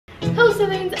Hello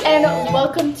siblings and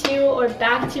welcome to or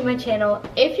back to my channel.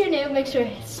 If you're new, make sure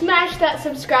to smash that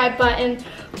subscribe button.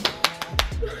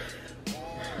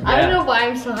 I don't know why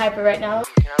I'm so hyper right now.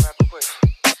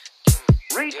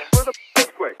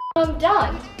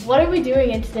 Don, what are we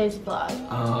doing in today's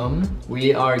vlog?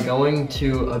 We are going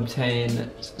to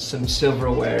obtain some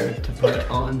silverware to put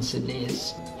on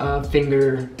Sydney's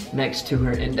finger next to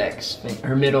her index,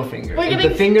 her middle finger.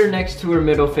 The finger next to her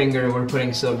middle finger, we're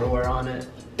putting silverware on it.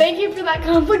 Thank you for that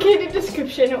complicated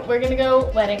description. We're gonna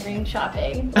go wedding ring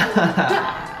shopping.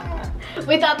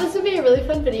 We thought this would be a really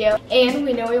fun video, and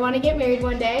we know we want to get married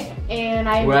one day, and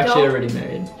we're actually already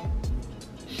married.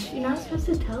 You're not supposed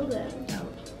to tell them.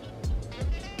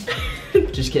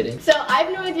 Just kidding. So I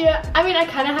have no idea. I mean, I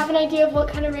kind of have an idea of what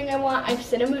kind of ring I want. I've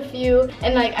sent him a few,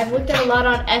 and like I've looked at a lot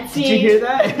on Etsy. Did you hear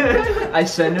that? I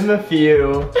sent him a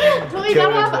few. But we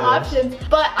gotta have options.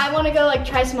 But I want to go like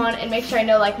try some on and make sure I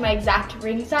know like my exact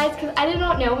ring size, because I did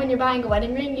not know when you're buying a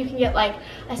wedding ring you can get like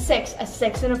a 6, a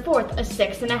 6 1/4, a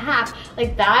 6 1/2,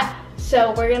 like that.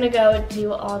 So we're gonna go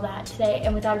do all that today,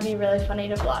 and we thought it'd be really funny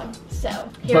to vlog. So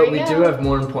here we go. But we do have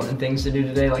more important things to do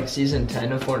today, like season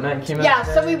 10 of Fortnite came out. Yeah,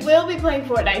 so we will be playing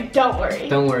Fortnite, don't worry.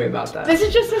 Don't worry about that. This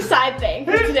is just a side thing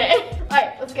for today.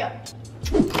 Alright, let's go.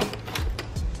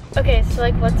 Okay, so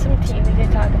like what's some tea we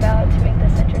could talk about to make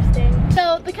this interesting?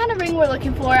 So the kind of ring we're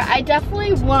looking for, I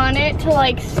definitely want it to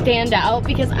like stand out,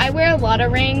 because I wear a lot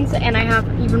of rings and I have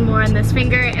even more on this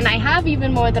finger, and I have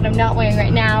even more that I'm not wearing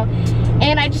right now.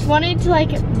 And I just wanted to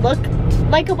like look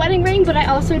like a wedding ring, but I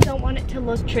also don't want it to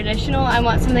look traditional. I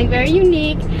want something very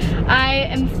unique. I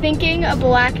am thinking a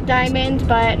black diamond,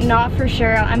 but not for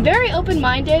sure. I'm very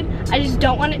open-minded. I just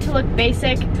don't want it to look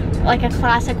basic, like a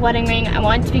classic wedding ring. I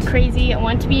want it to be crazy. I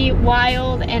want it to be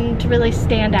wild and to really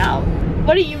stand out.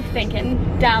 What are you thinking,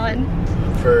 Dallin?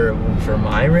 For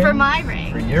my ring? For my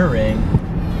ring. For your ring?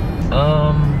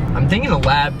 I'm thinking a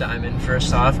lab diamond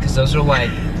first off, because those are like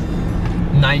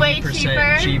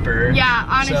 90% cheaper. Yeah,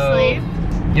 honestly.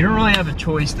 So you don't really have a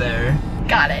choice there.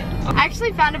 Got it. I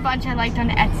actually found a bunch I liked on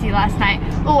Etsy last night.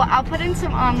 Oh, I'll put in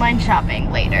some online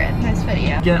shopping later in this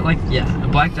video. Get like, yeah, a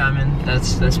black diamond.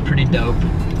 That's pretty dope.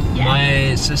 Yeah.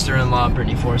 My sister-in-law,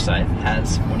 Brittany Forsyth,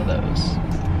 has one of those.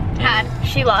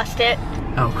 She lost it.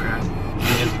 Oh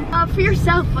crap. For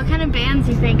yourself, what kind of bands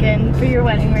are you thinking for your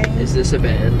wedding ring? Is this a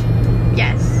band?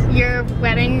 Yes, your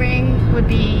wedding ring would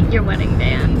be your wedding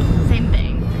band. Same thing.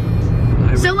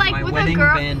 So like with a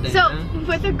girl,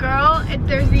 with a girl,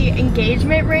 there's the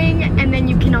engagement ring, and then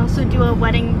you can also do a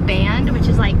wedding band, which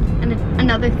is like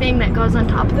another thing that goes on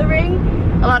top of the ring.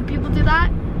 A lot of people do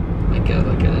that. Like a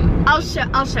I'll show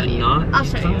you. I'll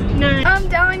show you. No.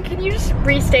 Dallin, can you just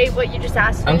restate what you just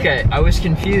asked me? Okay, I was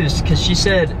confused because she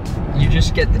said you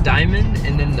just get the diamond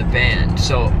and then the band.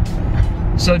 So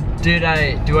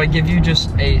do I give you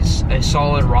just a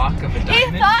solid rock of a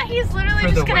diamond? He thought he's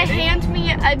literally just gonna hand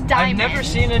me a diamond. I've never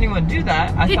seen anyone do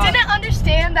that. He didn't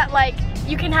understand that like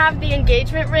you can have the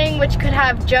engagement ring, which could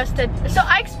have just a. So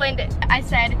I explained it. I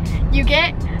said you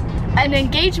get an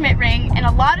engagement ring, and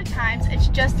a lot of times it's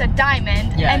just a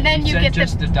diamond, and then you get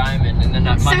just a diamond, and then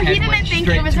my so head he didn't think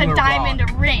it was a diamond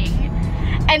ring.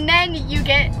 And then you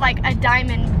get like a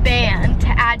diamond band to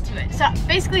add to it. So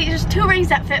basically it's just two rings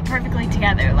that fit perfectly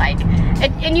together. Like,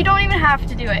 and you don't even have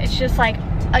to do it. It's just like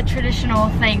a traditional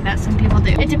thing that some people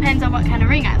do. It depends on what kind of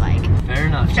ring I like. Fair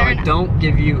enough. So I don't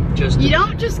give you just You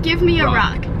don't just give me a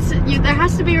rock. So there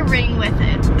has to be a ring with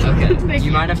it. Okay.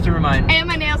 You might have to remind me. And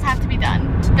my nails have to be done.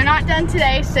 They're not done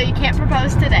today, so you can't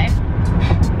propose today.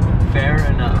 Fair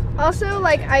enough. Also,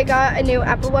 like, I got a new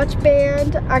Apple Watch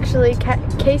band. Actually,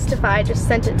 Code-SYDM just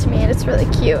sent it to me, and it's really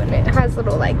cute, and it has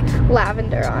little like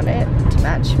lavender on it to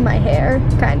match my hair,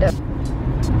 kind of.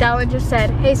 Dallin just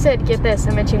said, "Hey Sid, get this.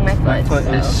 I'm itching my foot." My foot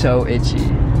is so itchy.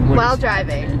 While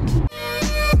driving.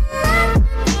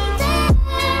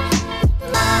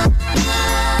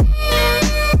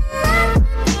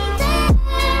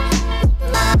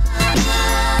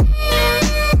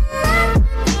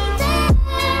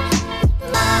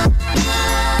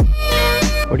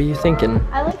 What are you thinking?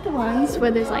 I like the ones where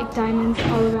there's like diamonds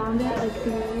all around it, like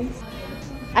these.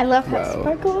 I love how it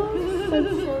sparkles.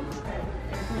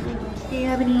 Do you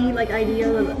have any like idea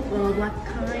of what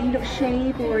kind of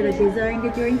shape or the design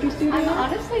that you're interested in? I'm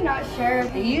honestly not sure.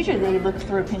 Usually they look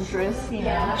through Pinterest, you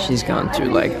know. She's gone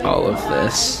through like all of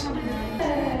this.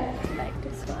 Like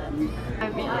this one. I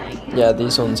really like it. Yeah,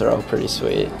 these ones are all pretty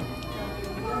sweet.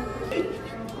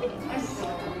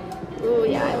 Ooh,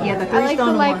 yeah. Yeah, the I like the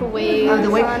like one. waves Oh, the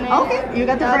wave. on it. Okay, you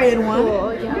got the braided one.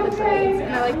 Cool. Yeah, the braids.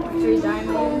 And I like the 3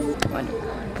 diamonds. I want to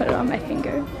put it on my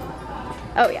finger.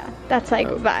 Oh yeah, that's like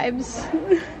vibes.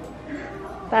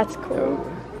 That's cool.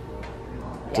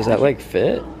 Does that like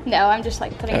fit? No, I'm just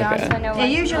like putting it on so I know. Yeah,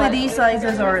 usually these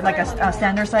sizes are like a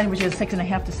standard size, which is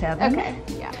 6.5 to 7. Okay,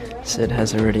 yeah. Sid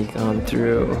has already gone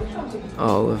through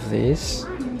all of these.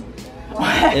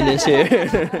 And is here.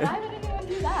 Why would anyone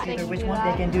do that? Either which one,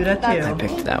 they can do that too. I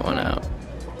picked that one out.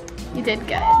 You did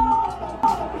good.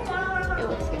 It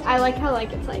looks good. I like how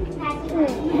like it's like.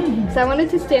 So I wanted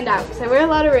to stand out because I wear a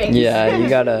lot of rings. Yeah, you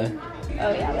gotta.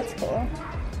 Oh yeah, that's cool.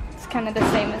 It's kind of the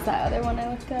same as that other one I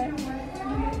looked at.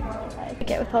 I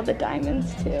get with all the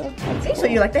diamonds too. So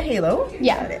you like the halo?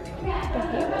 Yeah. The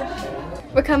halo.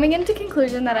 We're coming into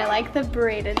conclusion that I like the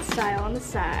braided style on the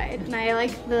side, and I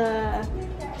like the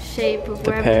shape of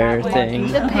The wherever pear that thing.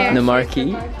 went. The pear. The shape, marquee.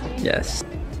 the marquee. Yes.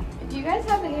 Do you guys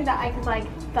have any that I could like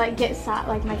get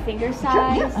like my finger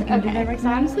size? Sure, yeah, I can do that right So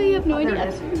now. honestly, you have no idea.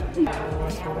 Let's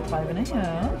go with 5.5.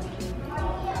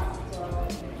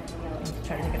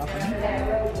 Try to take it off.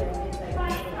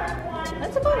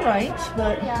 That's about right,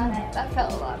 but Yeah, that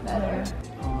felt a lot better.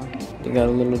 You got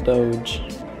a little doge.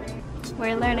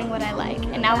 We're learning what I like,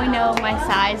 and now we know my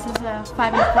size is a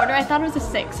 5 1/4. I thought it was a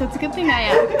 6, so it's a good thing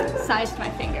I sized my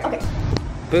finger. Okay.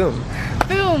 Boom.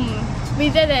 Boom! We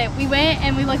did it. We went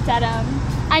and we looked at them.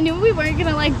 I knew we weren't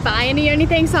gonna like buy any or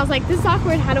anything, so I was like, this is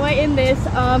awkward. How do I end this?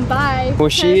 Bye. Well,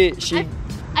 she.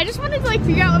 I just wanted to like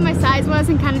figure out what my size was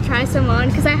and kind of try some on,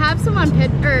 because I have some on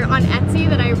Etsy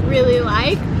that I really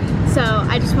like. So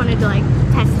I just wanted to like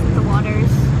test the waters.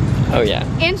 Oh yeah.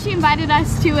 And she invited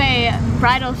us to a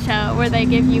bridal show where they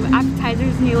give you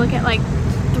appetizers and you look at like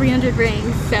 300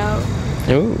 rings. So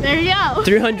Ooh. there you go.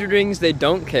 300 rings they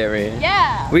don't carry.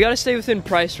 Yeah. We gotta stay within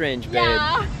price range, babe.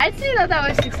 Yeah. I'd say that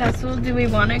was successful. Do we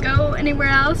want to go anywhere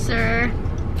else, or?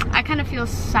 I kind of feel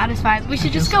satisfied. We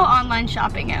should just go online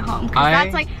shopping at home, because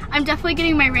that's like, I'm definitely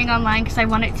getting my ring online because I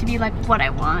want it to be like what I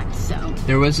want, so.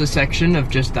 There was a section of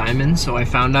just diamonds, so I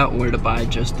found out where to buy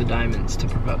just the diamonds to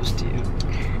propose to you.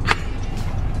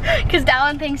 Because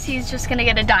Dallin thinks he's just gonna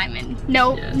get a diamond.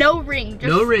 No, Yes. no ring.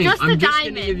 Just, No ring. Just I'm the just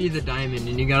diamond. gonna give you the diamond,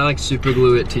 and you gotta like super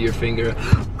glue it to your finger.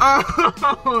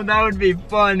 Oh, that would be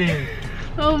funny.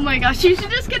 Oh my gosh, you should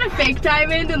just get a fake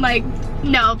diamond and like,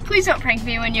 no, please don't prank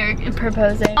me when you're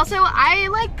proposing. Also, I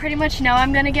like pretty much know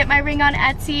I'm gonna get my ring on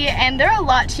Etsy, and they're a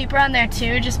lot cheaper on there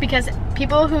too, just because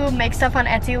people who make stuff on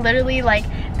Etsy literally like,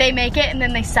 they make it and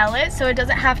then they sell it, so it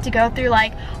doesn't have to go through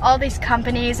like all these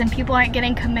companies and people aren't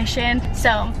getting commission.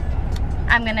 So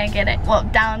I'm gonna get it, well,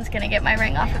 Dallin's gonna get my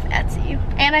ring off of Etsy.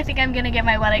 And I think I'm gonna get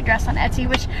my wedding dress on Etsy,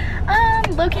 which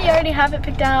low-key I already have it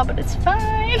picked out, but it's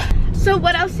fine. So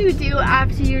what else do you do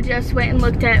after you just went and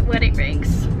looked at wedding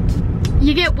rings?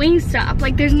 You get Wingstop.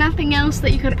 Like, there's nothing else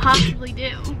that you could possibly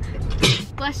do.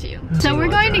 Bless you. So we're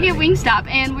going to get Wingstop,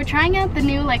 and we're trying out the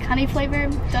new like honey flavor.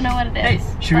 Don't know what it is. Hey,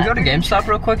 should we go to GameStop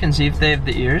real quick and see if they have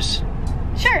the ears?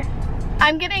 Sure.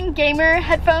 I'm getting gamer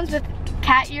headphones with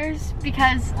cat ears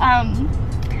because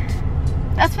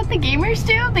that's what the gamers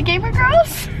do, the gamer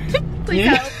girls. Please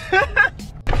help.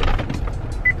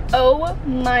 Oh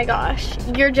my gosh,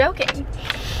 you're joking.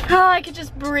 Oh, I could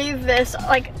just breathe this.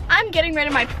 Like, I'm getting rid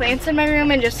of my plants in my room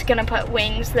and just gonna put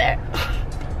wings there.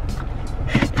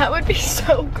 That would be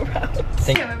so gross.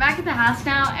 Okay, we're back at the house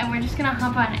now, and we're just gonna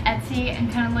hop on Etsy and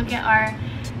kind of look at our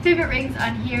favorite rings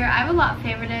on here. I have a lot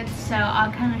favorited, so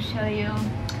I'll kind of show you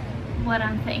what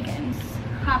I'm thinking. Just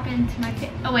hop into my,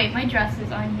 oh wait, my dress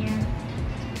is on here.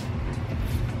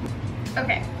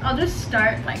 Okay, I'll just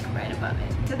start like right above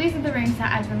it. So these are the rings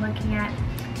that I've been looking at.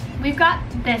 We've got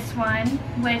this one,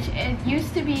 which it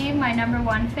used to be my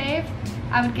 #1 fave.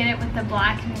 I would get it with the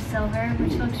black and the silver,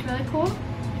 which looks really cool.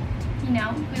 You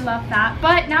know, we love that.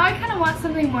 But now I kind of want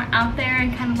something more out there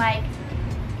and kind of like,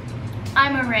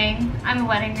 I'm a ring, I'm a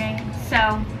wedding ring.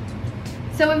 So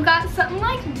we've got something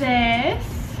like this.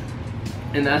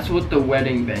 And that's what the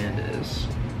wedding band is,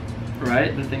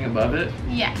 right? The thing above it?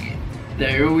 Yeah.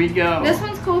 There we go. This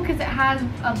one's cool because it has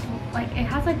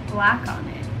like black on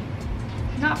it.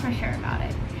 Not for sure about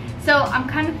it. So I'm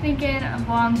kind of thinking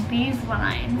along these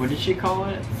lines. What did she call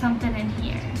it? Something in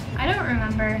here. I don't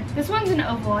remember. This one's an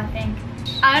oval, I think.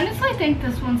 I honestly think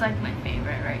this one's like my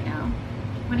favorite right now.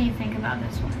 What do you think about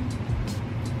this one?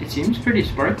 It seems pretty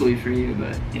sparkly for you,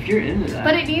 but if you're into that.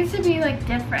 But it needs to be like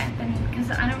different than, because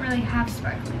I don't really have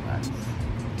sparkly ones.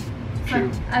 So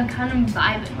True. I'm kind of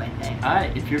vibing with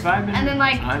it. If you're vibing, and then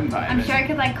like, I'm vibing. I'm sure I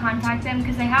could like contact them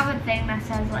because they have a thing that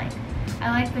says like, I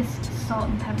like this salt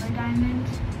and pepper diamond.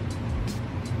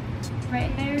 Right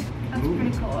in there. That's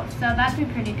pretty cool. So that'd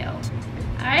be pretty dope.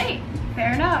 Alright,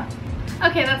 fair enough.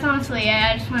 Okay, that's honestly it.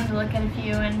 I just wanted to look at a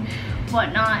few and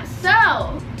whatnot.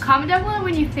 So, comment down below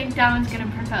when you think Dallin's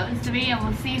gonna propose to me and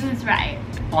we'll see who's right.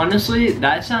 Honestly,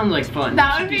 that sounds like fun.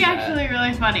 That would be actually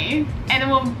really funny. And then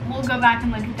we'll go back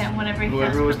and look at them whenever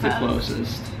whoever was the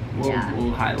closest,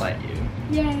 we'll highlight you.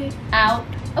 Yay. Out.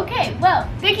 Okay, well,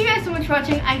 thank you guys so much for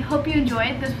watching. I hope you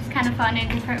enjoyed. This was kind of fun and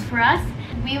different for us.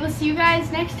 We will see you guys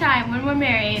next time when we're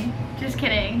married. Just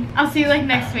kidding. I'll see you like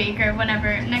next week or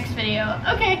whenever, next video.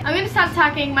 Okay, I'm gonna stop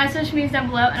talking. My social media's down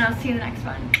below and I'll see you in the next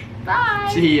one.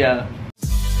 Bye. See ya.